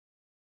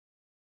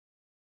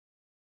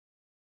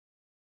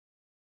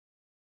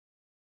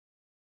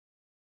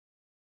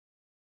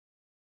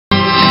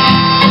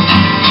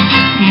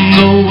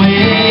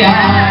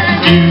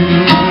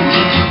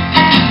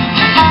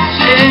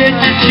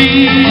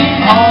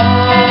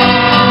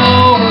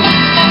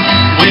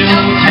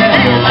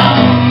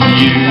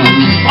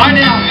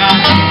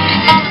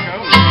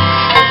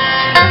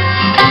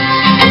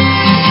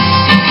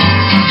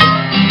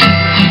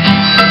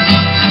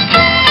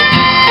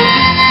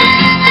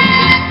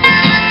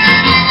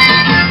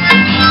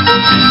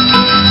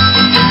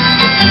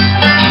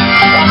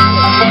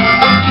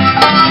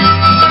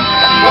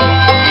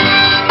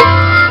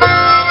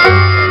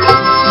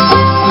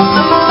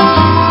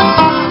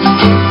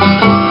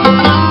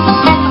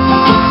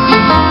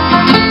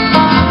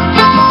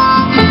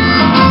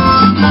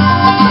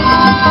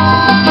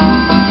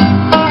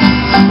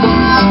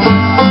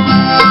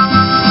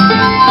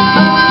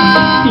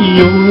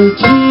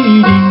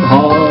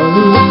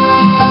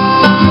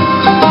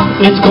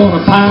it's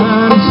gonna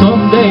find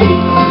someday.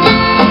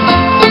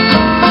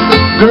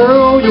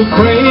 Girl, you'll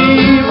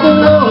crave the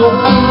love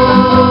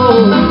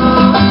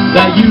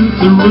that you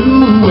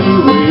threw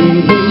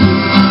away,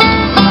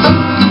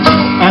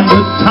 and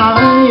the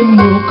time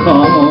will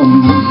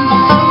come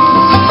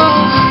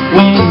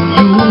when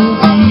you'll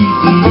be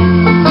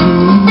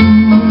blue.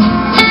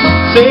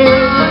 Say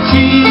the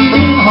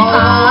cheating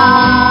heart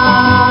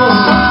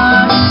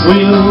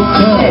will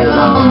tell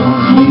on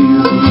you.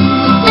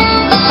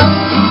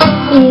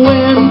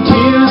 When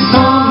tears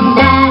come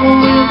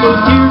down, when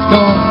those tears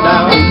come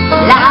down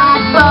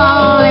like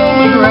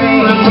falling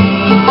rain,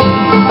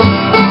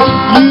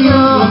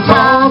 you'll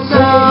toss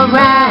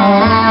around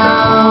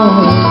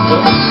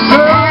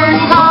and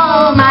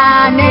call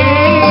my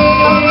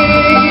name,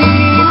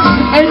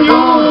 and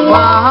you'll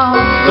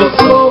walk the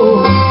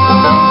floor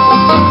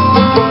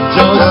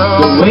just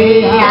the way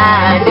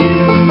I do.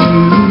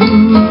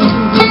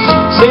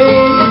 Say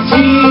the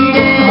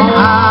cheating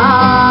heart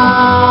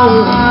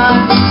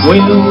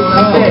will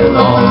tell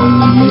on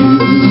you.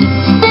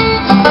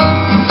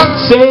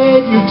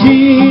 Said your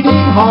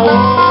cheating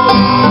heart,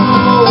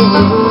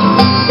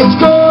 it's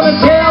gonna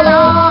tell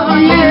on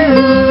you.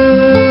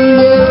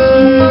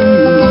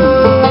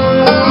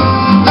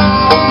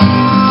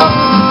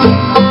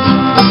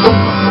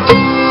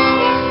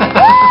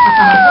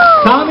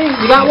 Tommy,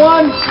 you got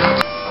one?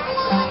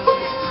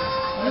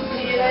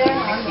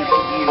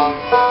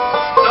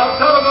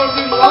 Tell him to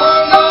do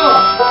long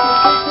gone.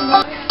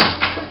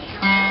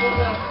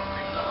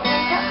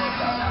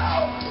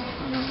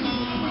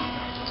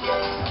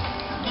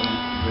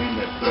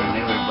 Brenda putting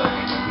everybody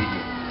in the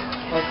video.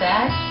 What's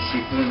that? She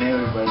putting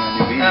everybody in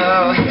the video.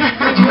 Oh.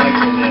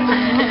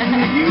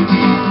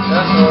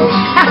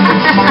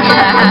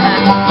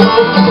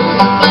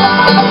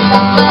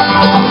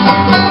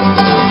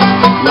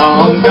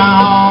 Long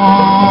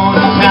gone,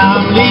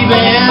 time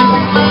leaving.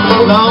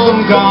 Long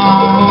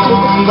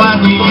gone, why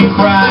do you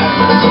cry?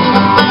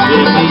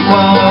 This is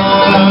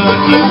what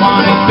you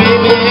wanted,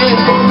 baby.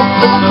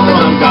 So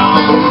I'm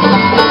gone,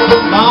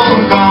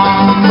 long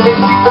gone.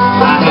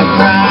 I have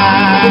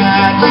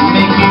tried to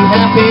make you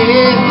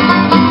happy.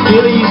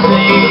 Still you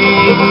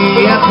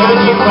say I've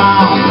done you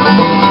wrong.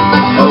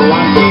 Oh,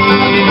 I'm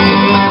here,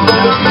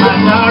 my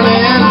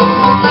darling.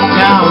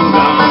 Now I'm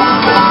gone,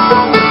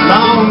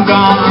 long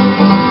gone,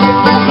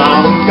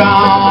 long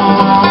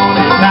gone.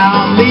 Now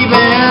I'm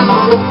leaving,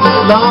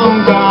 long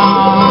gone.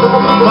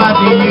 Why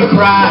do you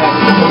cry?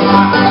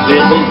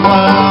 This is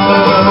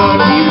what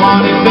you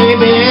wanted,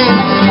 baby.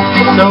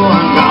 So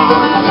I'm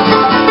gone,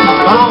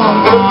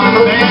 long gone,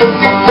 baby.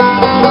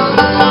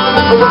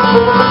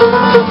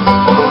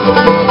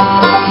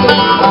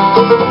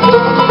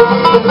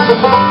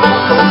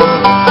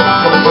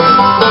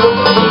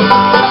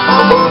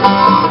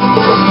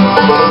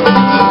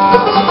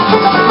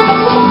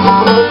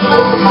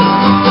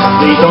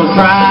 Please don't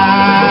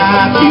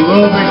try to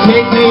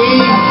overtake me.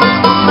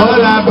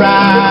 What I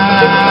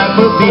ride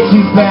will be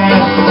too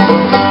fast.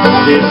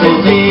 This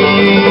is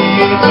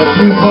it, but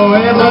true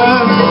forever.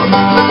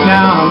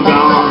 Now I'm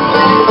gone,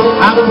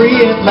 I'm free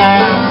at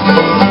last.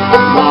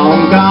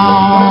 Long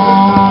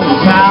gone,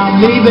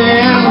 time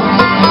leaving.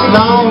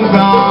 Long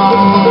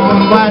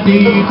gone, why do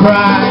you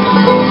cry?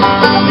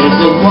 This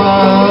is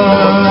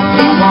what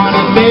you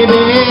wanted,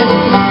 baby.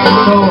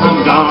 So I'm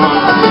gone,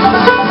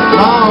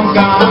 long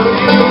gone.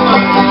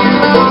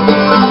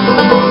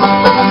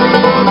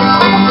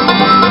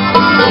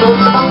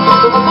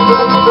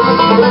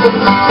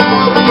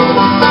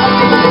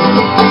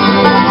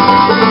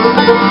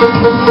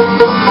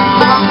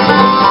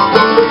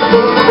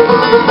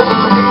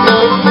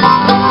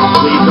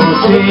 Please don't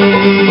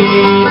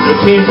shed the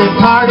tears at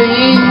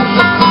parting,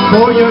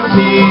 for your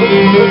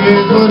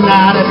tears will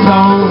not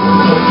atone.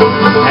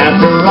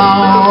 After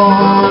all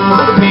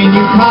the pain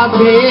you caused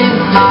me,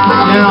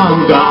 now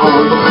I'm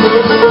gone,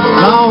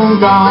 long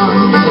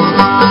gone,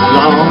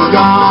 long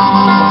gone.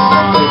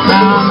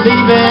 Now I'm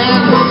leaving,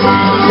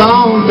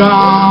 long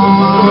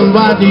gone.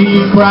 Why do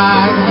you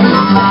cry?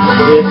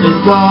 This is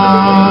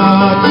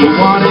what you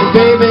wanted,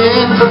 baby.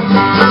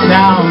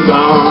 Now I'm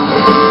gone,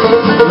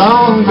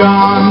 long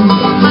gone.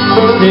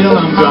 Still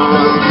I'm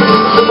gone,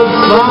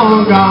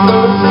 long gone.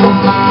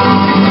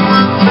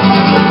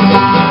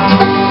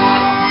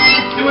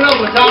 Do it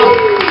over, Tom.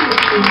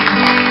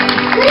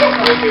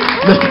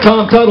 Mr.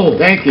 Tom Tuttle.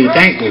 Thank you,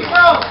 thank you.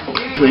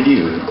 With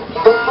you.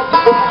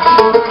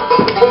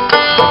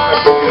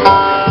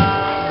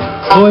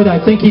 Lloyd, I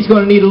think he's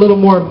going to need a little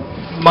more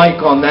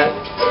mic on that.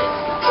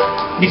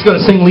 He's going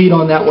to sing lead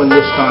on that one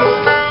this time.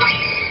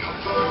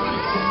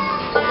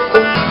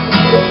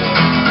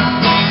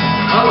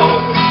 Uh-oh.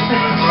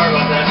 Sorry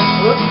about that.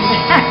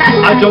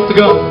 I jumped the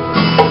gun.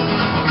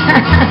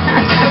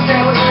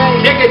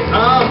 Kick it,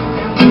 Tom.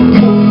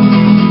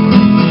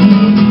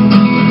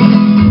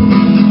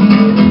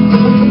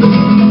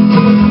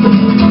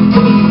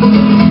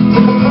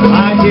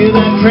 I hear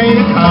that train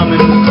a-coming.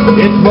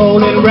 It's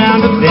rolling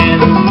around a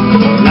bend.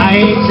 I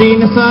ain't seen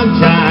the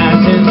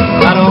sunshine since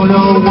I don't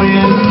know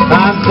when.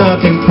 I'm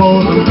stuck in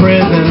Folsom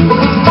Prison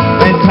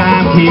and time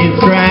keeps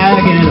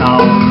dragging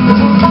on.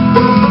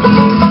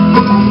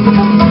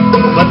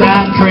 But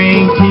that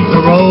train keeps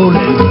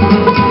rolling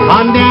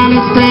on down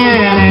to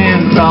San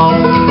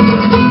Antonio.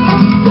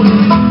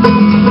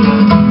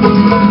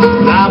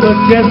 I was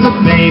just a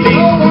baby,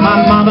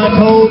 my mama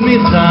told me,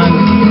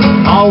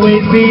 son,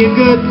 always be a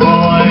good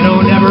boy,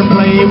 don't ever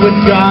play with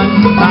guns.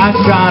 I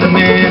shot a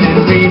man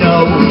in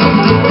Reno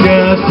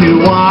just to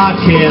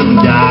watch him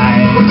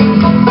die.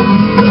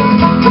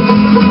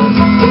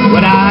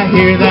 When I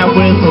hear that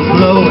whistle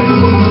blowing,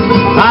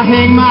 I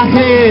hang my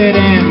head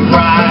and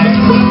cry.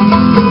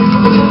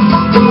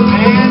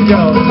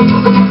 Banjo.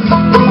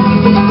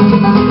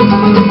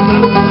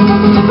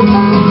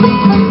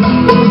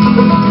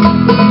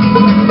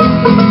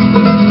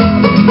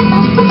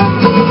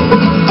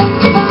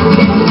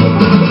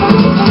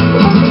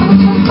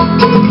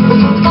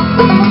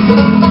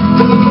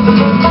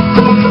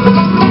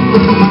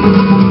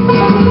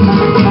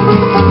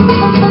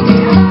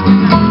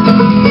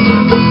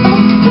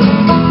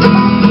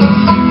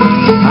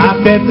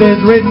 Bet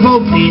there's rich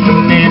folks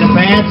eating in a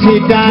fancy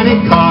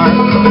dining car.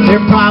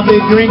 They're probably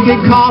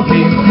drinking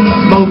coffee,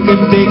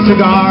 smoking big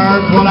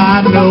cigars. Well,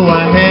 I know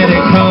I had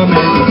it coming.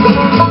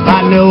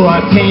 I know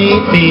I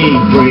can't be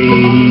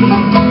free.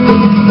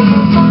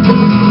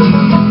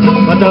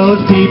 But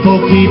those people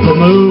keep a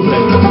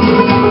moving,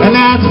 and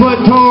that's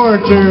what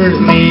tortures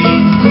me.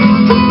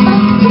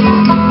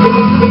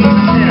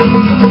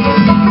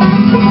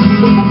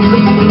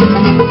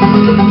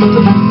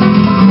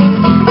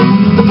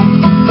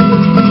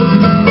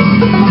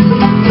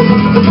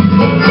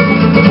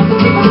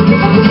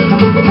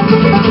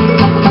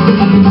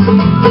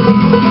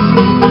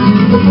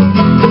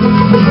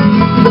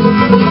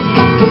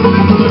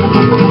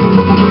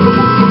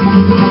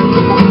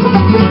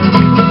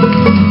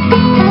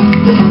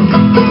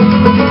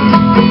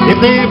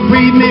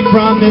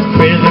 From this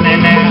prison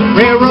and that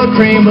railroad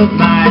train was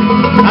mine,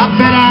 I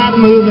bet I'd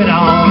move it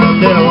on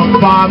a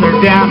little farther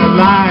down the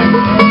line,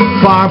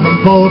 far from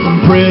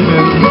Folsom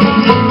Prison.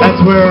 That's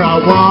where I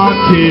want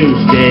to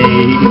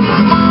stay.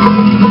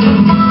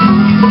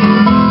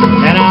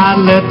 And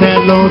I'd let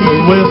that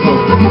lonesome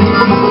whistle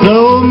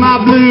blow my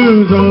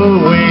blues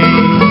away.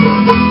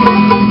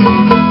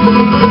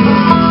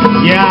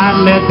 Yeah,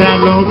 I'd let that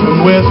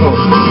lonesome whistle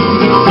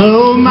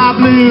blow my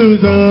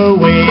blues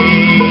away.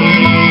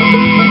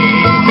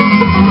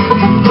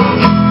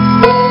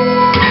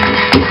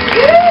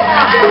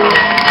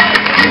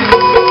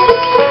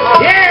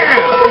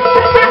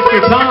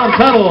 Tom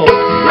Tuttle. Oh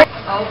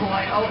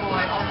boy, oh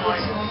boy, oh boy.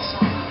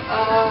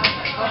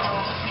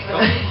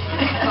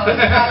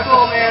 Not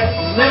cool, man.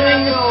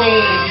 Living the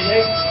stage.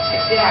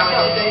 Yeah,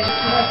 they're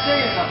not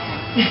serious enough.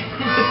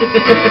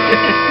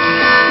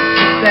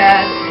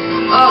 Sad.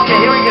 Okay,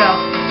 here we go.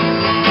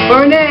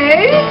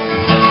 Bernays.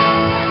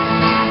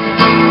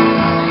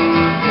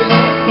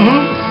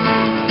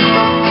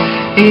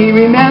 He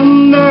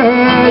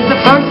remembers the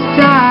first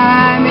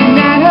time he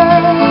met her.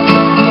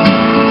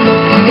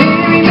 He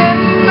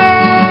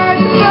remembers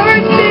the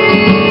first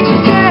thing she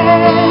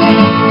said.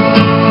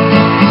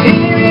 He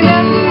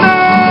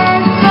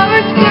remembers the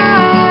first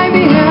time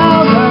he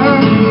held her.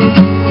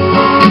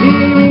 He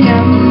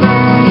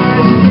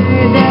remembers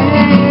the day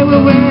they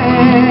were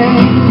wed.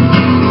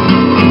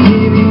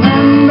 He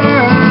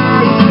remembers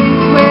the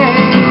sweet way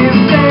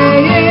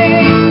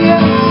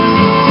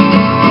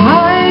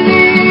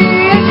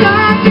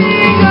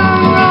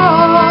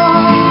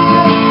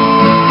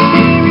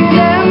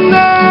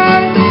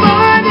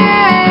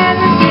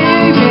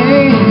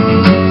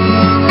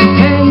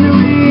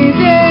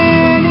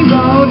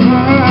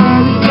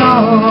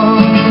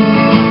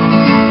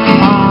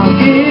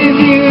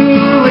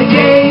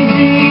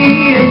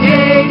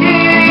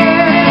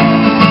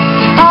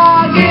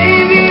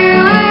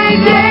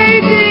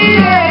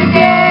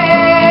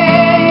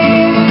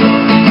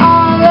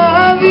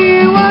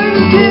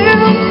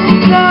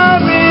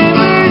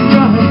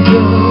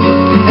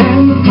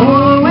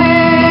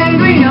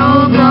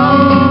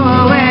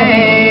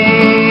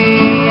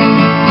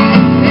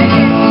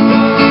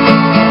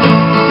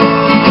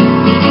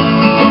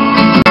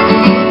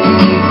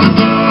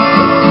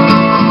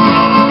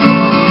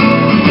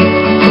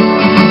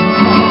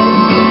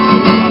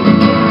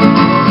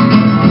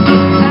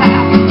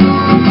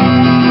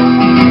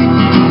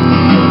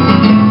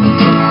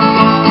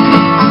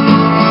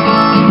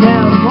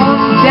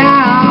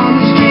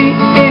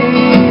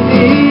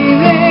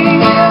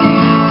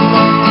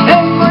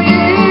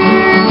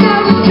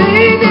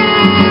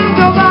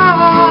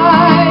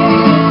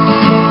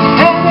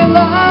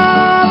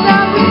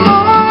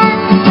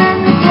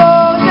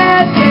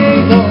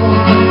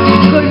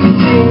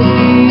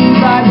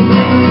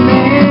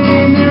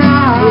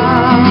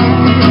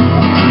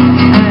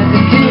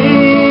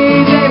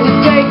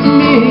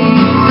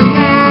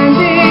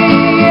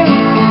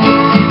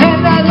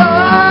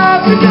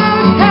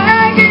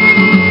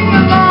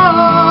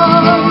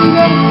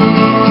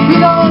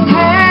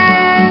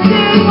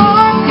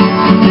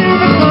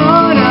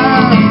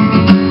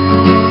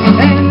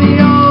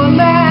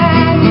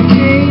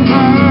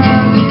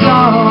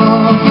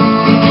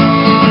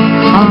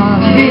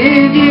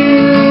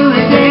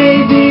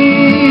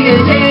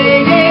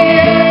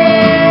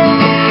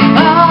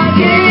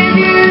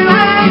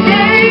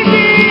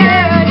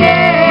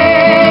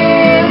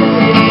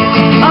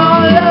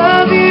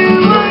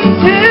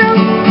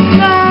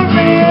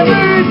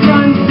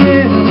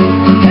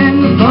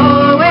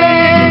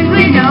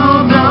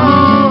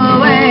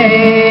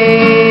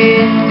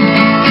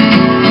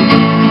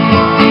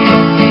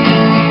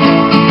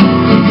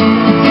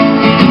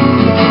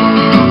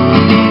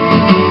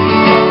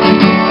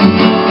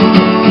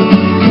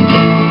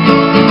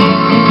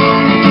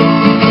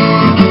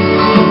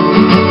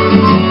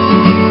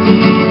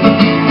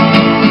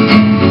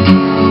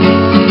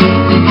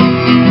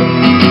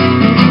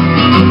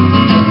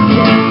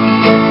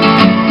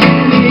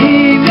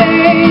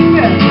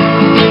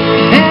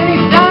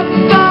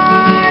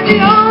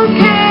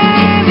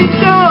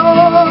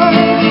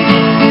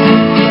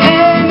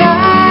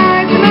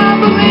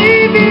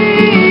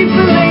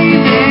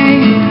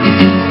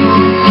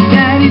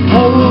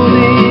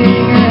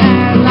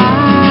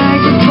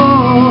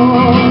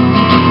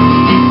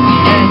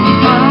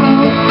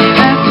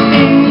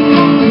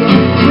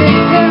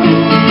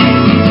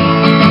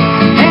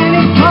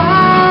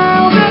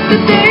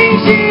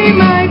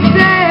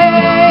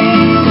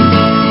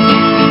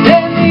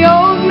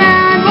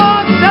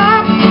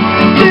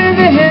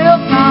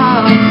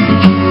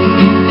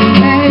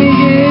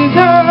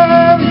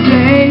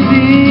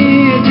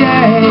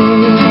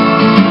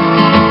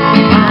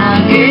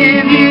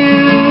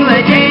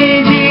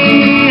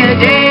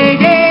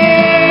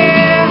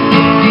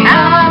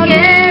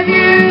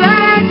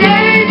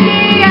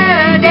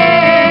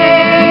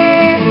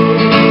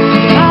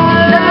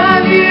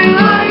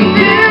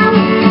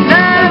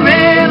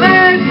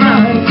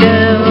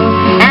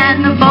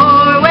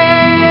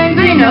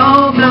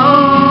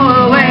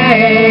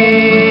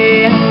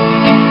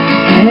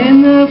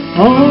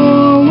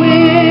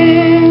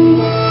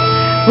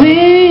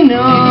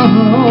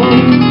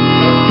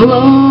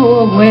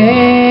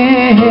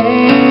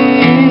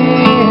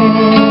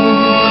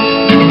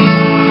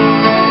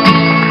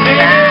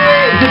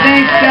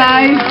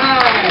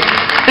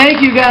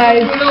Thank you,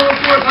 guys.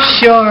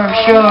 Sure.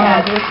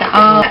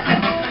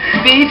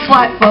 B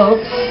flat,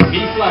 folks.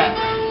 B flat.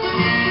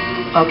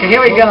 Okay,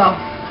 here we go.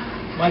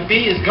 My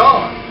B is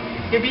gone.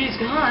 Your B is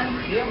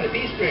gone. Yeah, my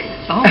B string.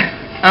 Oh.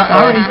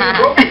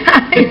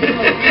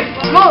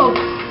 Smoke.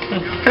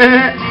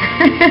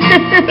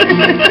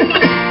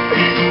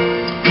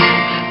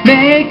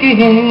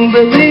 Making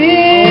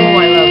believe. Oh,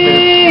 I love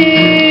this.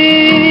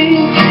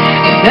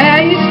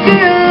 That you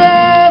still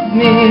love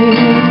me.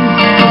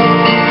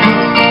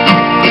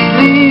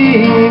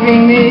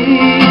 Leaving me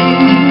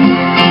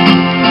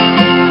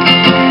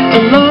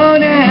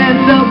alone and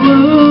so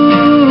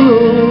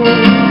blue.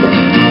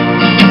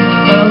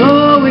 I'll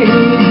always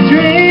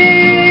dream.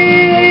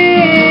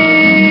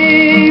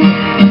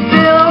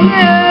 Still I'll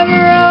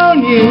never own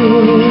you.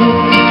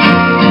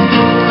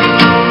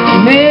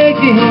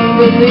 Making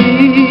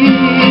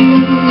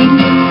believe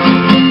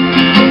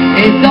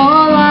it's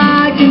all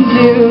I can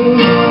do.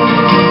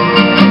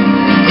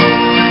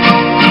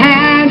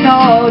 Hands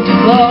hold you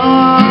close.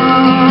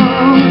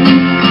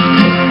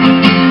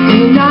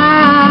 You're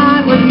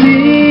not with me.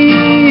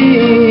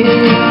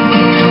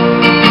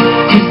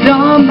 You're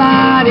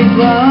somebody's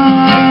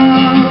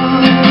love.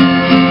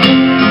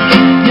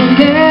 You'll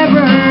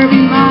never be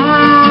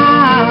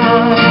mine.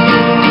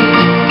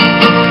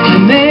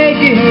 I'm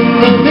making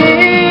believe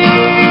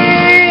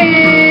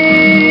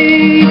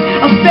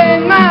I'll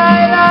spend my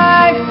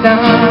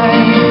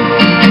lifetime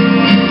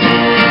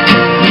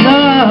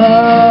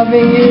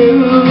loving you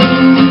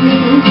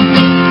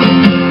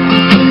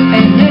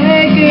and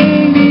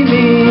making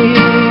believe.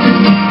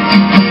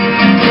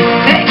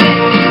 Hey.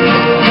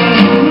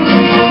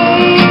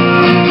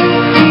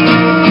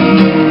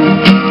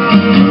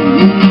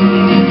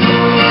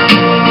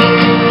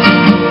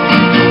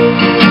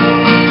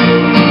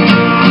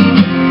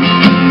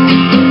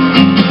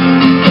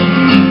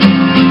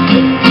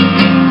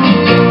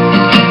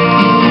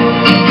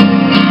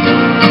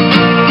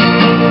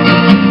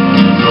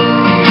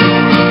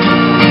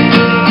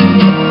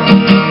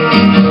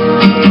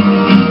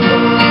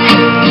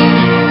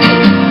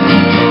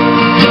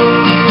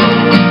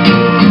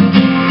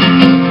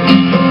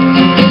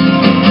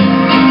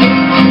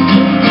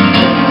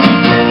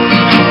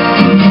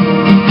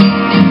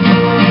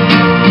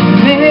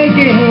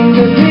 Making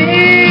believe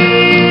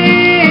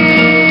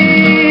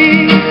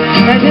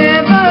I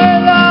never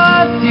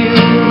lost you,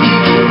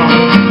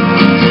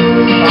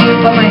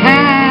 but my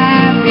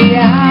happy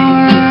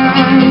hour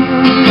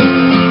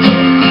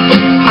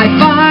I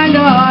find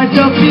are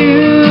so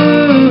few.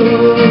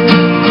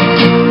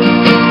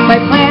 My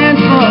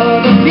plans for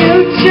the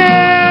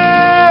future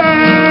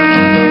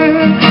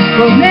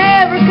will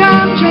never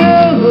come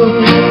true.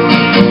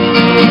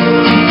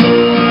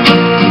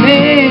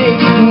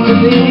 Making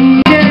believe.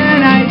 Can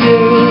I do?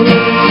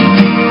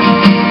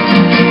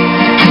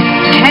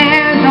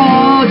 Hands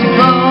hold you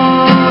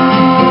close.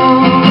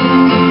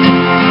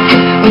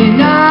 You're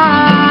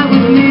not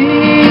with me.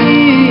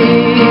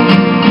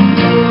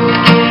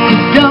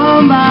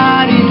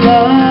 Somebody's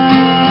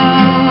love.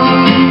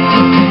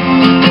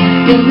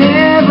 You'll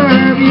never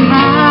be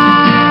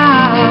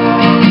mine.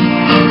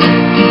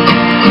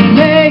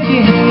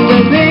 Making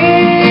believe.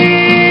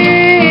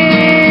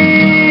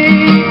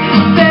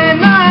 Spend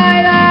my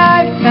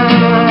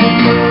lifetime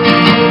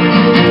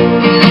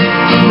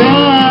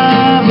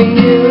loving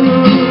you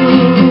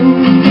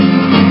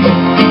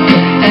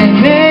and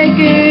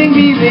making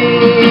believe.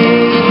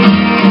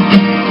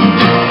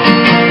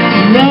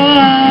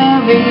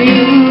 Loving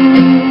you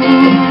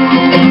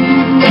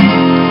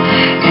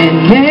and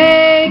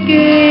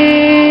making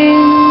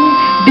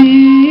believe.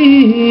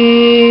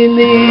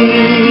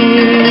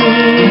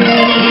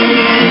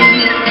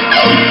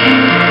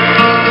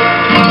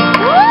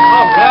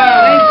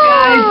 Thanks,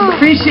 guys.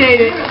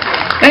 Appreciate it.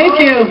 Thank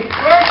you.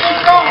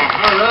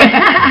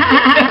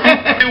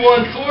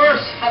 One for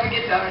us. Have a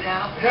guitar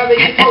now. Have a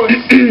guitar.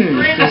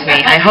 Excuse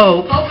me, I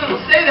hope. Hope it'll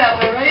stay that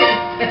way, right?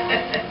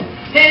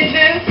 10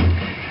 tunes.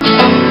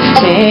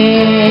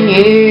 10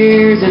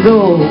 years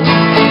ago,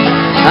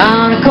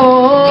 on a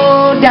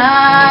cold,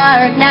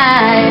 dark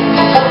night,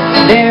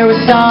 there was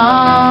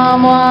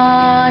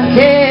someone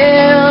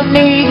killed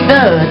neath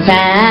the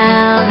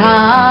town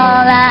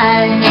hall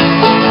light.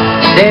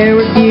 There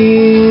was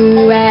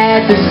few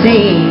at the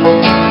scene,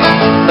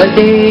 but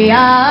they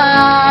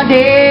all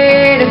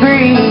did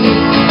agree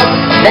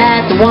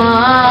that the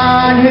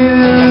one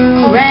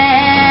who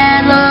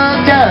ran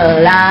looked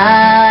a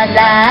lot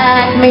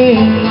like me.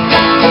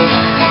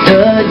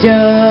 The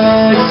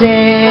judge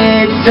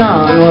said,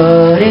 son,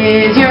 what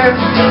is your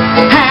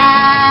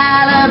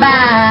alibi?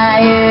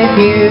 If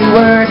you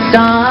were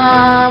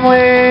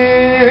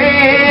somewhere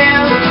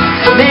else,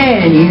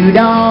 then you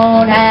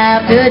don't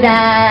have to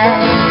die.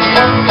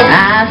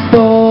 I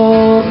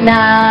spoke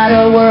not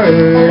a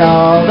word,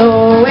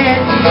 although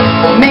it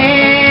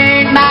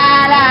made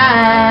my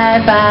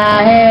life.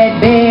 I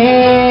had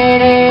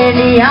been in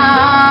the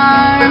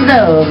arms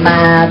of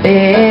my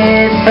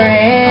best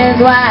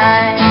friend's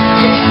wife.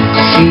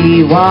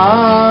 She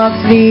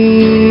walks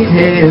these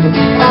hills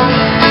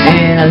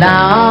in a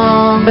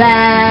long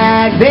black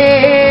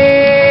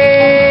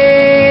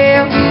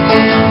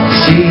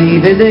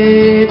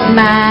visits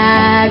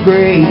my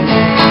grave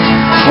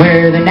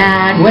where the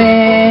night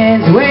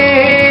winds wail.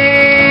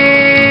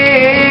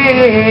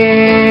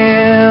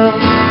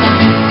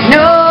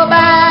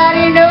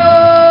 Nobody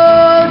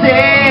knows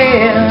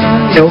it,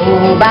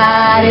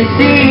 nobody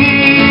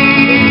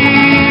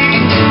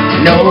sees,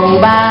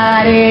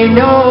 nobody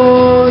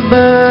knows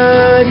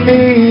but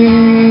me.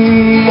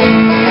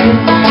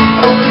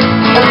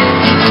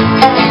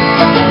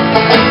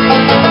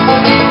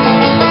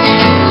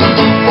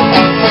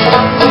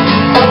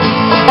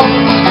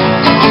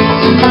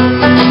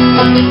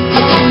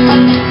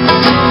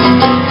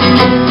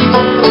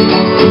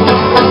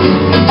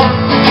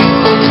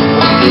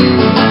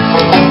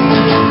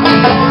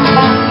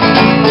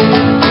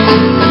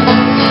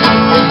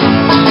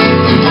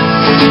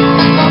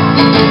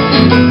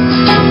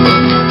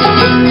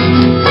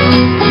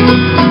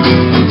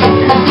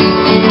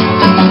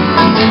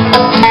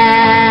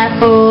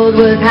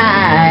 Was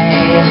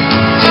high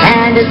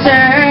and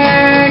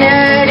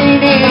eternity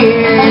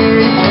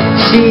near.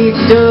 She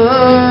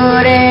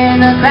stood in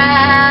the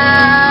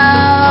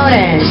crowd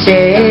and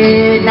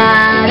shed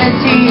not a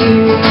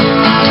tear.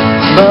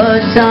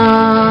 But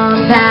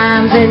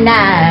sometimes at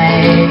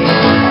night,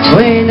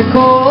 when the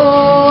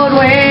cold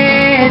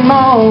wind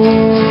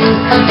moans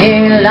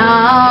in a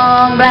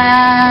long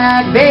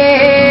black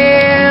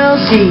veil,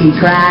 she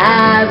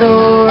cries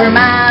o'er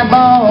my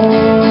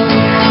bones.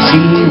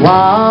 She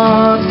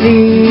walks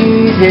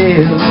these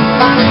hills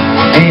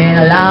in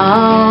a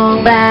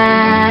long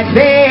black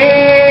veil.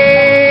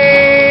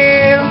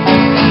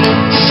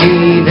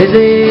 She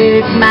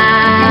visits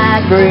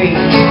my grave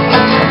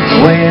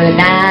where the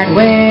night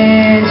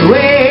winds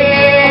wail.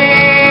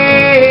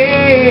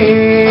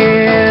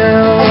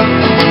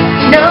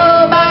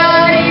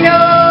 Nobody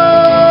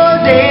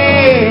knows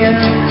it,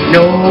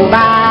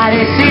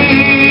 nobody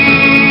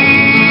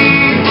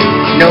sees,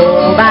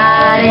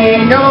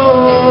 nobody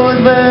knows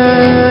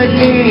but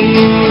me.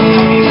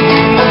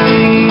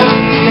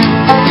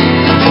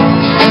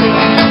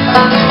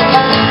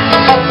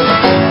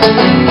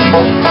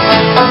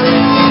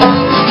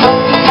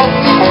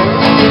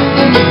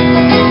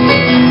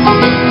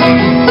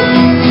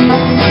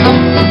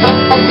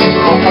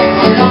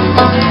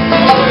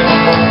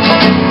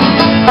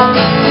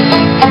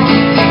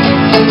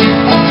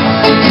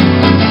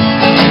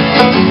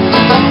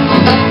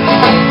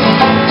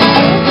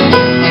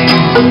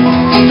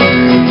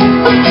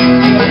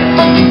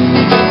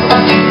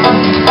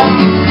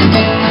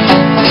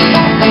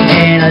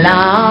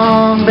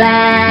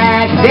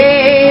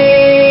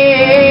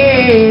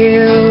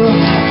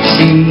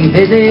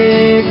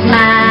 Visits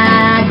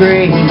my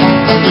grave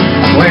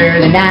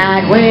where the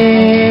night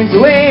winds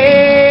wail.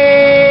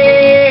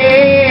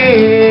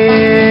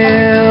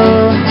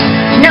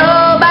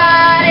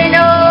 Nobody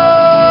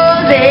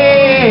knows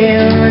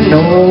it,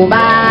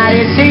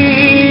 nobody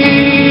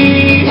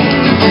sees,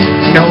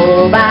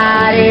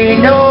 nobody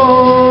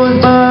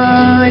knows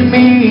but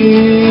me.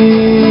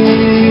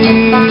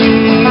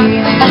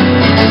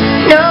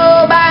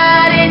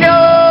 Nobody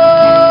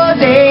knows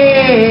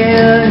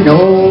it,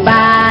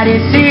 nobody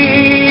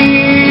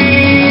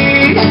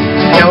sees,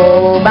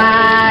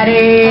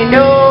 nobody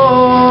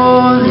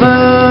knows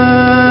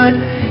but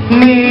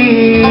me.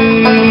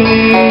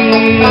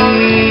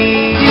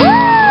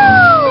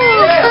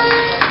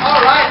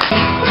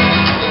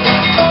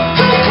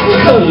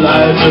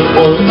 Elijah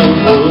was the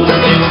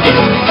wooden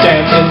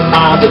standing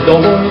by the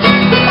door.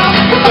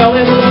 Fell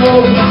in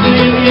love with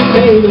Syrian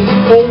maiden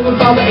over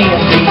by the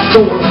antique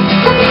store.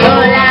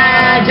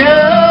 Elijah,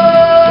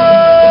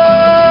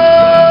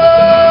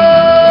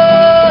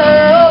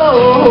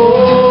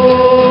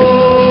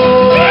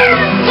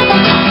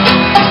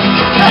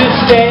 just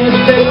stand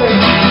there,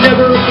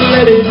 never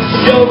let it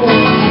show,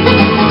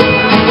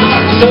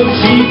 so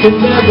she could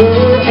never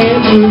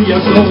answer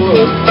your door.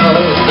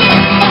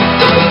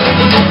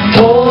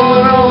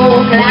 poor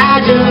old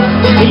Elijah,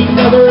 He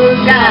never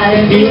got a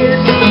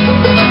kiss.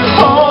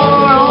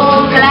 Poor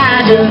old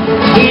Elijah,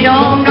 he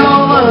don't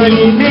know what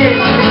he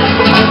missed.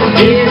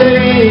 Is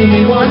it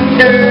any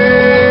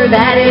wonder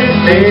that his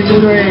faith is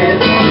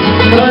red?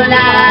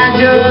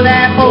 Elijah,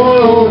 that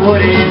poor old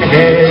wooden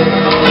head.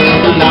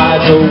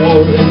 Elijah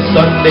wore his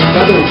Sunday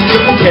feathers,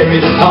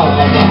 carried his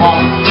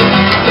tomahawk.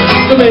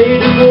 The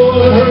maiden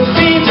wore her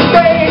seed to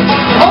pray,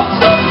 hope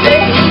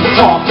someday he'd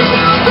talk.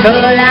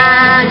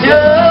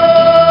 Elijah,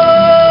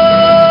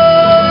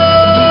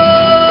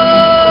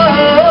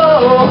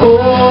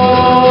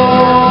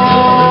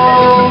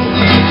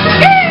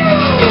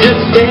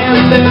 just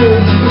stand there,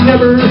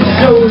 never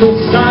show no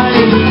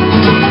sign,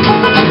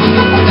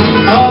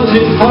 'cause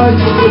his heart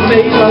was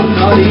made of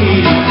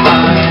naughty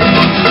fine.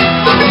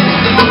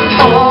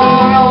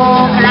 poor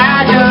old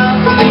Elijah,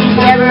 he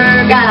never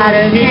got a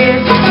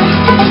kiss.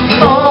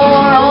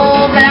 Poor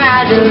old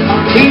Elijah,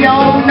 he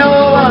don't know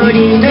what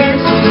he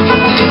missed.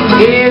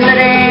 Is it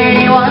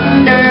any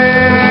wonder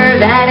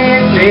that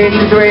his faith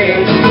is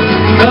red?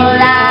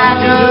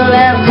 Elijah,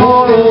 that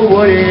poor old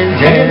wooden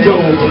head. And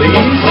don't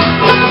please.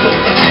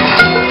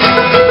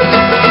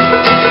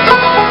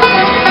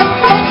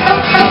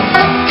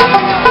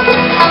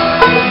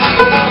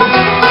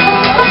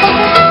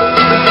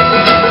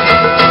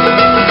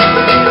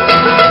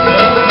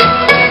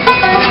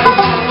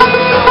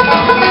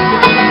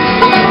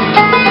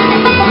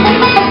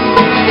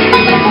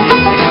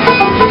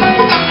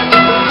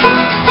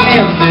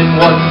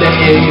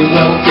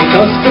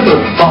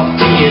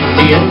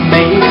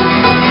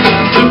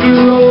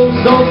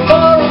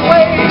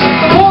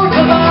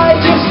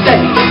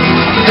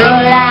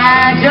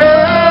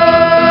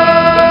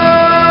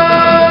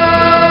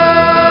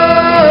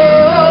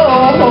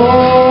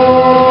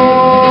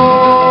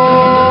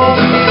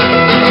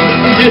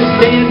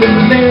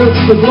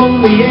 as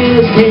lonely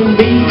as can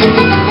be.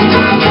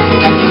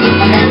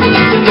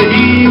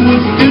 He was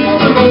still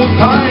an old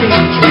pine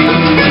tree.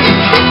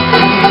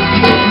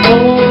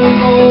 Old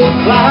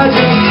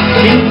Elijah,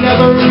 he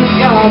never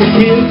got a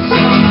kiss.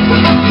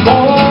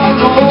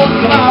 Old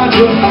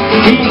Elijah,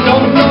 he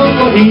don't know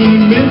what he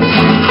missed.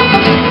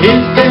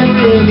 Is there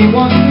really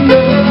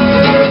wonder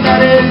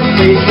that his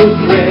face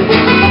was red?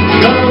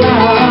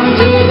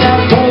 Elijah, that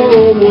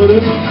poor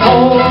wooden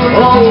old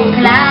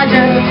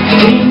Elijah,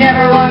 he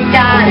never once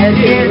got a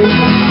kiss.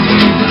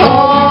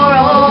 Poor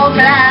old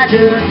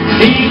Elijah,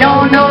 he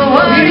don't know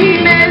what he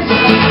missed.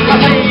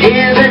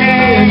 Is it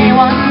any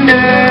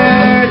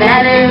wonder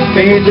that his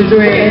face is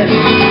red?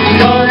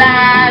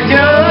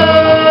 Elijah,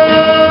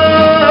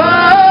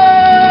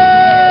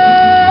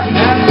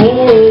 that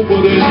poor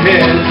wooden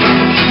head.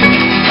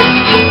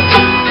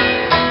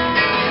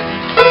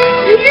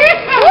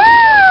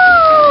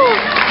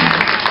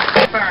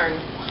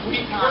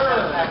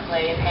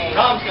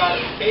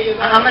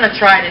 I'm going to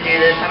try to do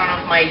this. I don't know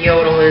if my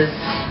yodel is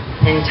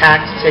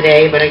intact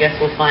today, but I guess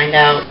we'll find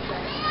out.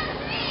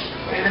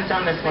 We haven't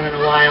done this one in a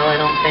while, I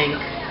don't think.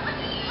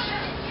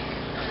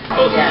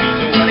 Yeah.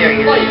 Oh, there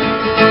you go.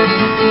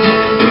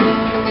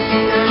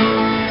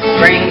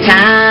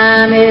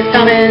 springtime is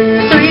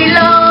coming, sweet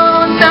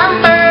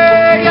lonesome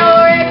bird,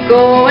 your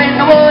echo in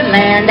the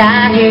woodland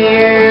I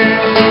hear.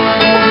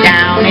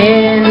 Down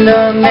in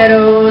the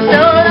meadow, so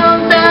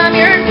lonesome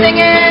you're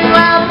singing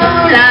while the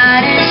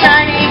moonlight is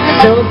shining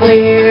so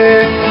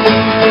clear.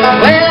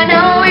 Well, I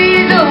know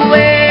he's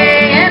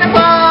away in a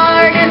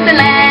far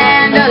distant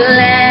land, a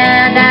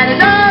land that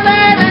is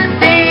over the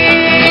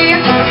sea.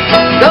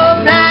 Go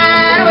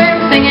fly to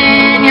him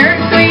singing your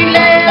sweet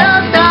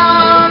little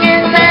song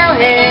and tell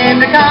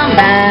him to come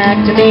back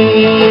to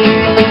me.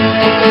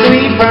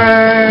 Sweet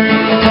bird,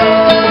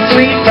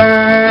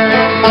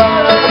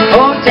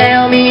 oh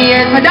tell me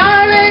is my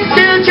darling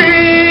still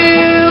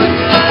true?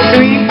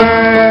 Sweet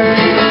bird,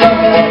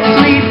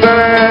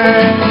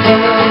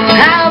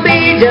 I'll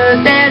be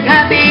just as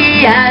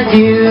happy as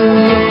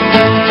you.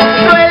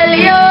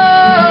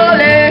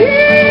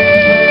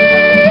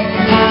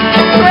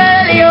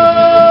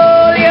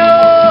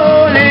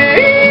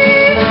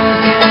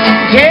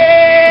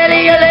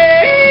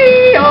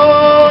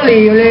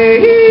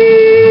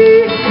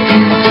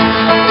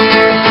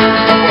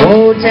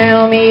 Oh,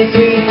 tell me,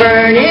 sweet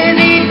bird, is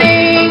he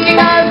thinking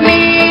of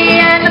me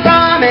and the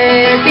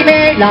promise he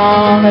made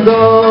long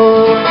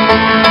ago?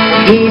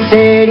 He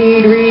said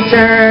he'd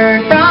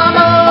return from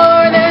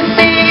o'er the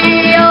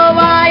sea. Oh,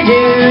 why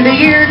do the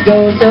years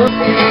go so?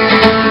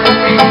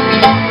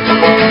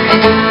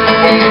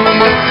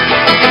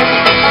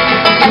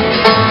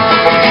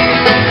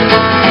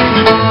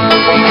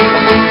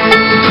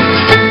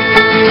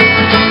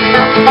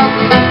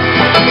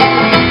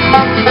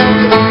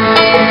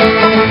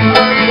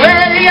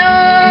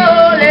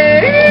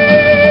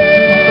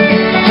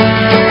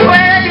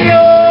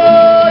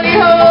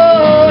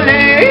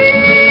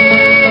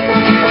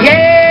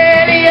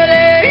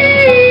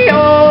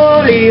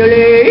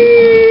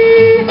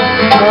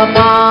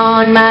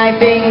 Upon my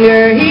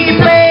finger he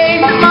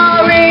placed a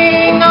small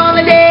ring on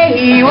the day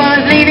he was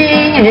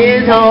leaving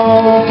his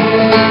home.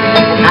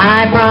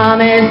 I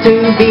promised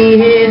to be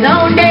his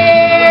own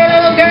dear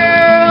little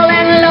girl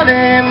and love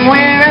him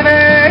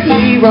wherever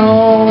he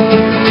roams.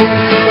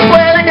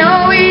 Well, I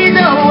know he's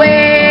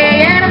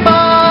away in a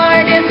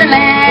far distant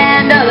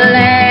land, a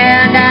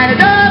land that is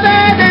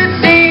over the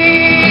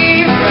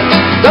sea.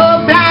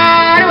 Go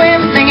fly to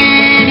him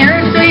singing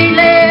your sweet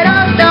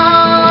little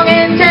song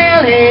and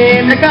tell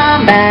him to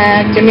come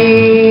back to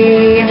me.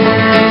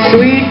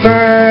 Sweet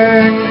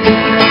bird,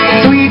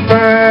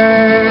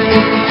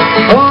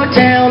 oh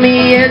tell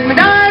me is my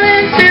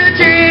darling still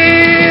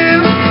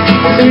true?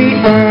 Sweet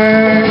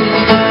bird,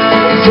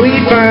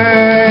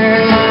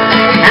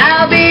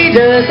 I'll be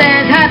just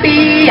as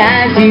happy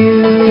as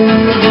you.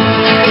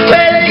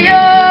 Well,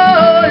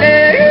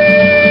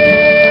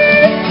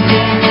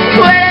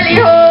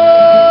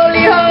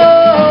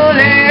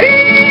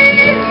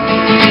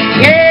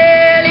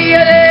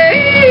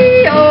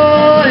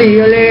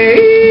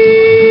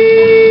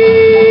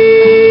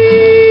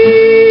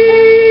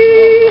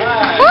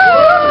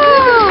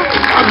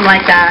 something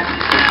like that.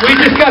 We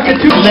just got the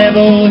two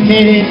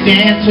level-headed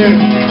dancer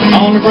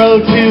on the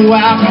road to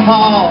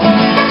alcohol,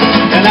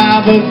 and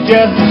I was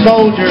just a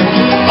soldier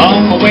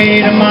on my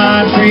way to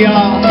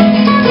Montreal.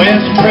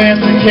 When some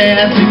press were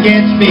cast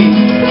against me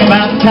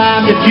about the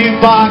time the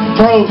jukebox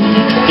broke,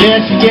 yeah,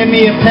 she gave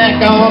me a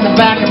peck on the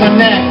back of my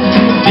neck.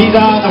 These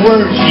are the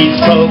words she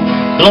spoke: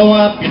 blow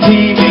up your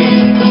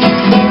TV,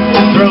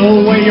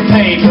 throw away your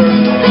paper,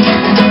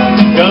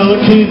 go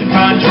to the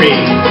country,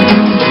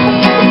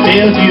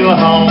 build you a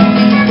home,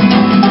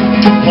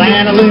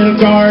 plant a little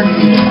garden,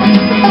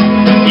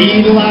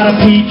 eat a lot of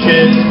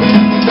peaches,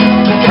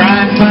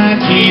 try and find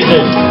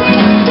Jesus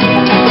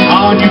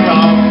on your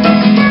own.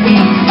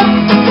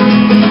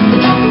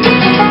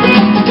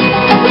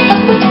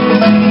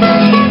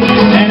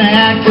 And I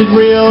acted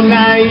real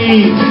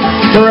naive,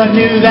 for I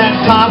knew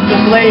that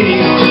topless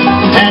lady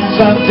had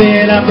some up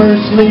in up her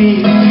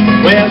sleeve.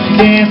 Well, she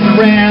danced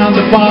around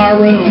the bar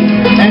room,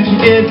 and she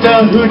did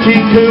the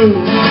hoochie coo.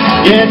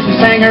 Yeah, she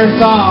sang her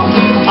song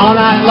all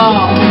night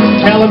long,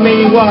 telling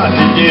me what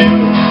to do.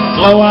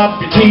 Blow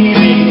up your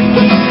TV,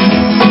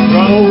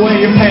 throw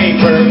away your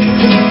paper,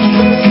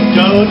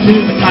 go to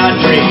the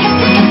country,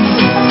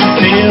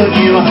 build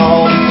you a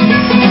home,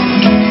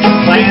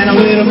 plant a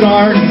little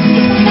garden,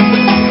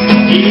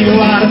 eat a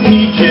lot of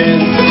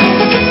peaches,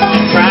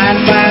 try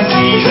and find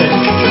Jesus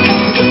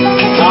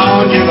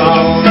on your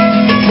own.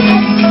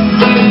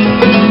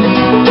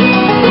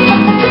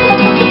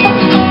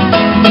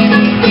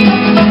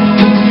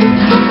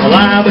 Well,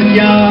 I was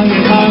young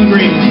and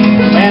hungry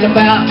and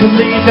about to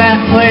leave that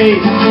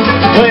place,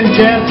 when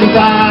just as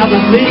I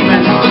was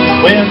leaving,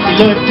 well, she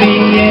looked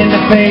me in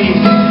the face.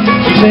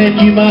 She said,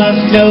 you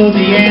must know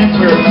the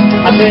answer.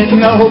 I said,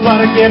 no, but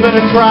I'll give it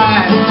a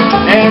try.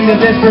 And to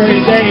this very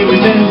day,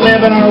 we've been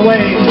living our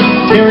way.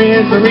 Here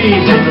is the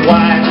reason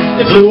why.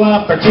 They blew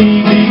up our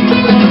TV,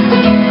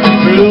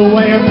 threw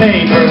away our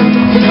paper,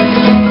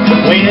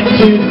 went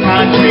to the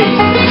country,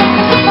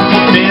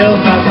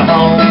 built us a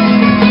home,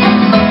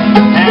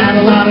 had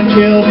a lot of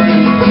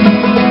children,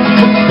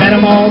 fed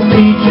them all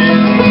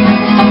peaches,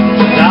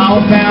 they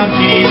all found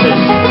Jesus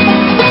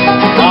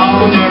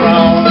on their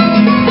own.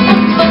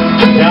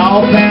 They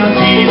all found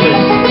Jesus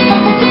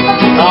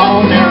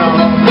on their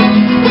own.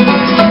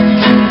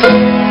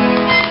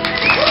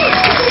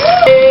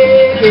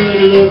 Hey,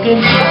 good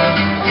looking,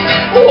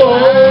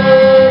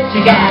 what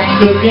you got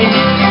cooking?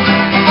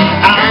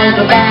 I'm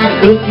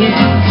about cooking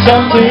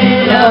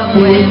something up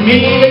with me.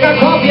 They got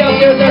coffee out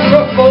there at that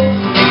truck, folks.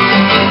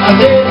 I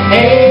said,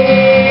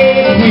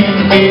 hey,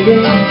 sweet baby,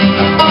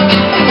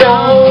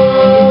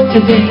 don't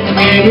you think,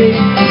 baby,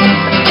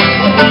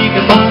 we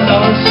can find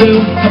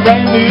ourselves a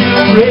brand new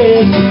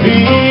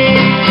recipe.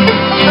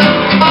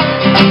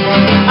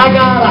 I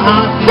got a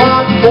hot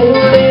rod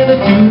poured in a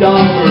 $2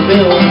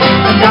 bill.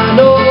 I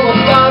know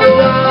I've got it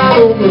right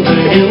over the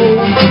hill.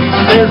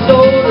 There's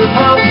soda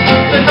pop,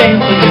 the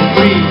dancing is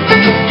free.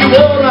 You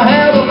wanna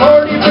have a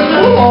party, bring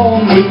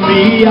along with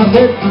me. I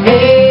said,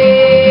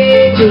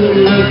 hey, good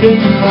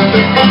looking,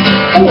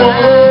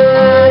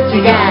 what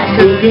you got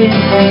cooking?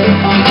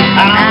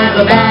 I'm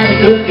about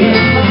cooking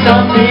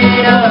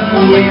something up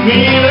with me.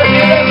 Let's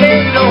get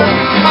this going.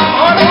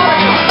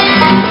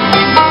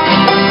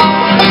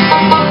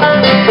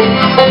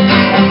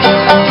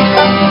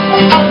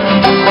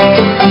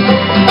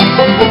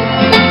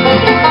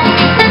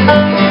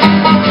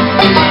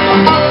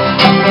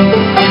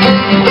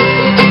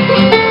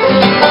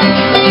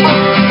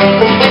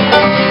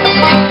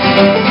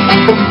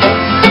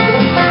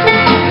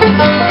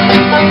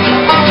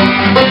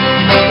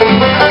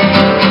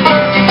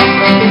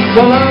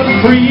 Well, I'm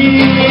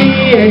free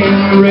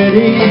and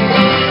ready,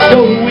 so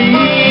we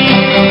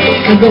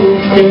can go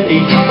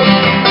steady.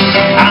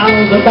 I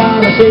was about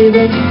to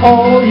saving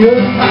all your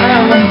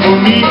time for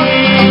me,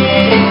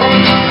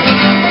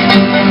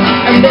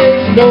 and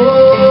there's no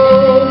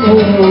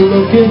more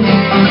looking.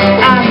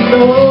 I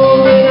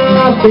know that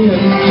I've been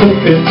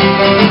looking.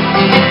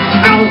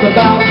 I was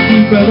about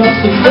keeping us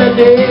a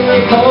steady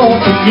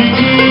company.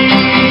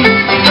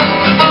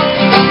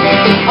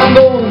 I'm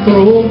gonna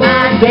throw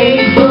my day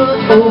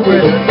over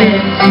the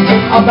fence.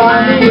 I'll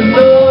buy me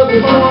another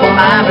for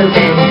 5 or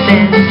 10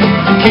 cents.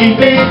 Keep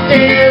it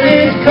till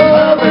it's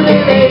covered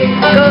in age,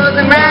 'cause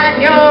I'm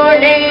writing your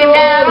name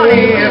down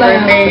every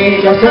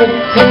page. I said,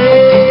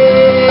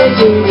 hey,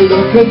 good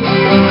looking,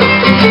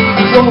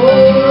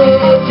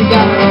 what you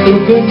got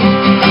cooking?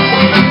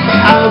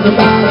 I was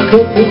about to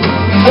cook it,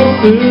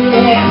 something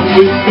up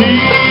with me.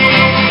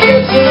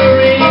 Yes,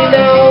 sir,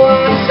 now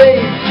I say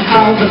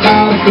I was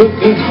about to cook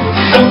it,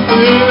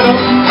 something up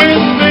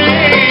with me.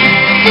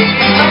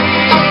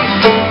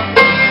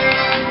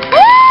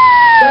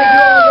 Thank you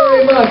all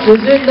very much.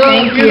 Was it not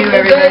a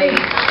beautiful day?